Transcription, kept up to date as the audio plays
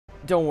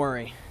don't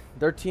worry.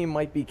 Their team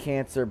might be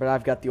cancer, but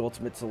I've got the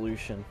ultimate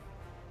solution.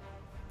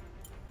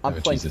 I'm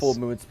playing full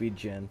movement speed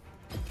Jhin.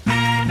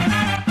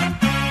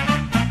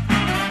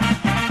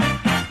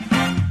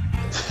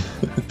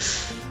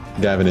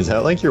 Gavin, is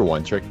that like your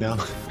one trick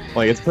now?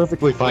 Like, it's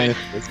perfectly fine if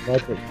it's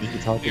not, but you can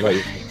talk about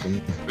your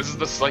thing. This is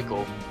the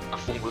cycle of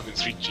full movement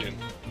speed Jhin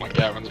when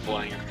Gavin's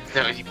playing it.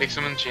 No, he picks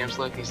him in the champs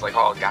league and he's like,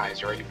 oh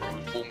guys, you ready for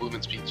full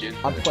movement speed Jhin?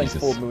 I'm playing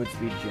full movement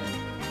speed Jhin.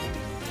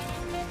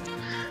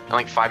 And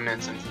like 5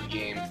 minutes into the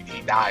game,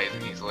 he dies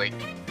and he's like,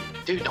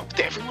 dude, no,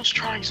 everyone's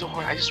trying so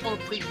hard, I just want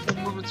to play full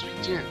movement speed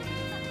Jhin.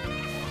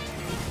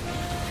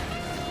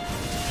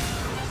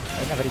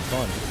 I'm not very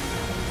fun.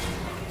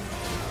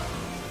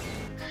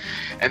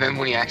 And then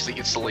when he actually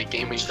gets to late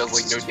game and he does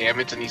like no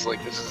damage and he's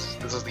like, this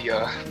is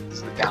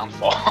the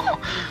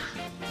downfall.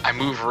 I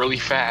move really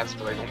fast,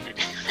 but I don't do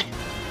damage.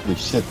 Holy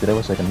shit, dude, I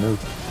wish I could move.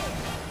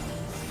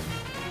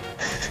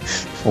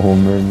 Full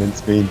movement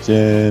speed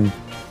Jhin.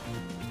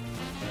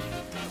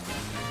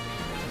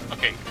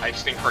 Okay, I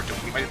just think hard to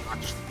move. I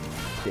just...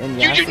 And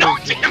You do no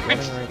damage!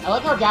 I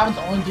like how Gavin's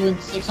only doing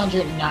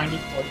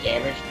 694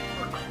 damage.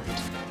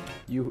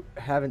 You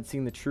haven't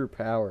seen the true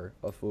power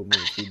of full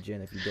movement speed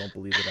Jhin if you don't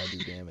believe that I do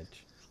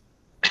damage.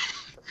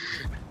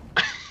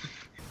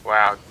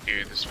 Wow,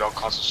 dude, this spell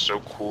cost is so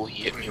cool.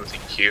 He hit me with a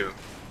Q.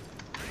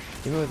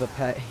 Hit me with a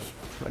pack.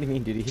 What do you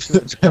mean, dude? He hit you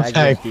with a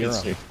pack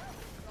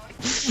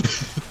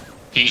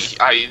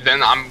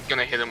Then I'm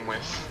gonna hit him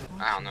with,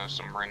 I don't know,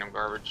 some random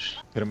garbage.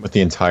 Hit him with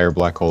the entire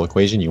black hole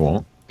equation, you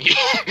won't.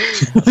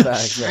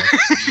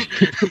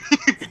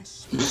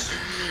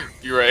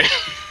 You're right.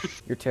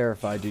 You're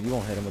terrified, dude. You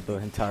won't hit him with the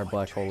entire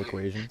black hole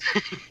equation.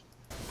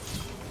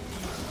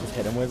 Just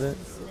hit him with it.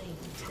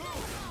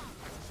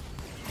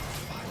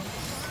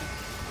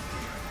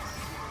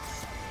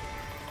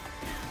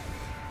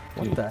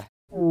 What the?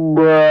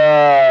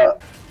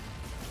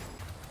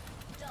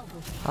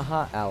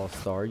 Haha,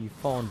 Alistar, you've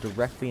fallen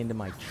directly into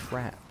my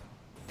trap.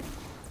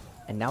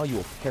 And now you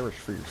will perish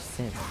for your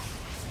sins.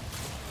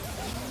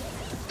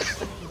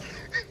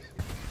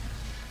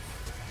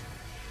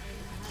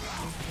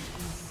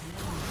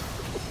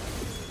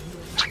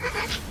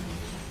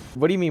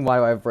 What do you mean, why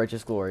do I have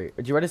righteous glory?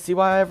 Do you ready to see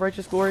why I have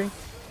righteous glory?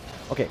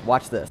 Okay,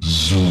 watch this.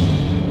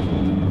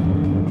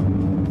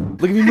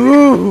 Look at me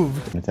move!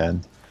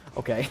 10.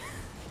 Okay.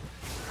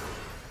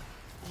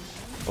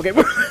 Okay,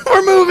 we're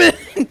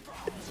moving!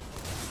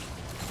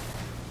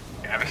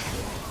 Gavin.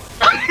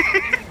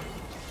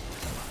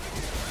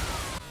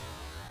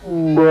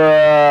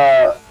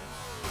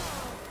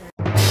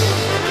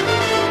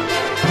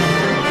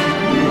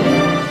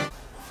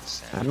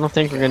 I don't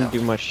think we're gonna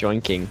do much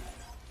joinking.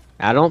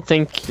 I don't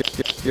think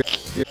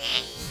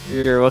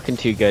you're looking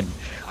too good.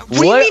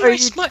 What are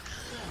you?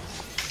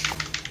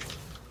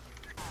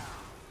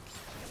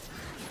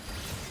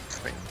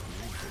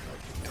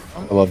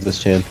 I love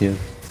this champion.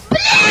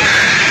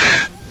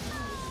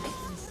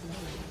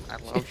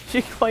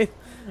 She quite.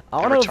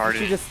 I don't know if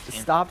she just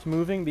stopped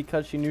moving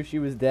because she knew she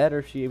was dead, or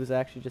if she was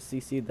actually just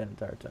CC'd that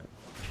entire time.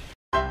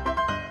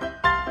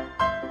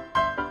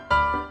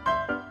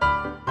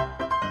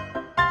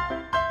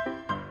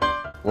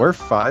 We're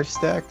 5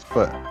 stacked,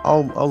 but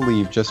I'll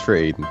leave just for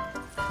Aiden.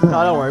 No,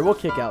 don't worry. We'll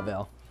kick out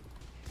Val.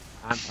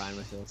 I'm fine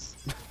with this.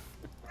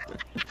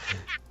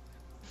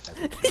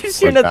 You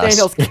hear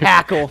Nathaniel's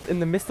cackle in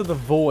the midst of the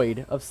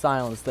void of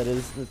silence that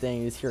is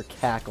Nathaniel. You just hear a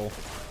cackle.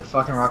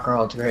 Fucking rock and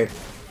roll, it's great.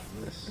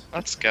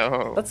 Let's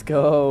go. Let's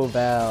go,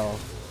 Val.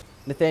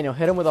 Nathaniel,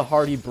 hit him with a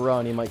hearty bro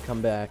and he might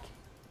come back.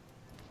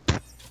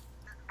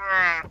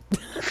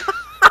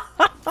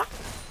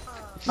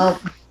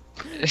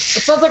 It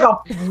sounds like a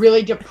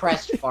really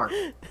depressed fart.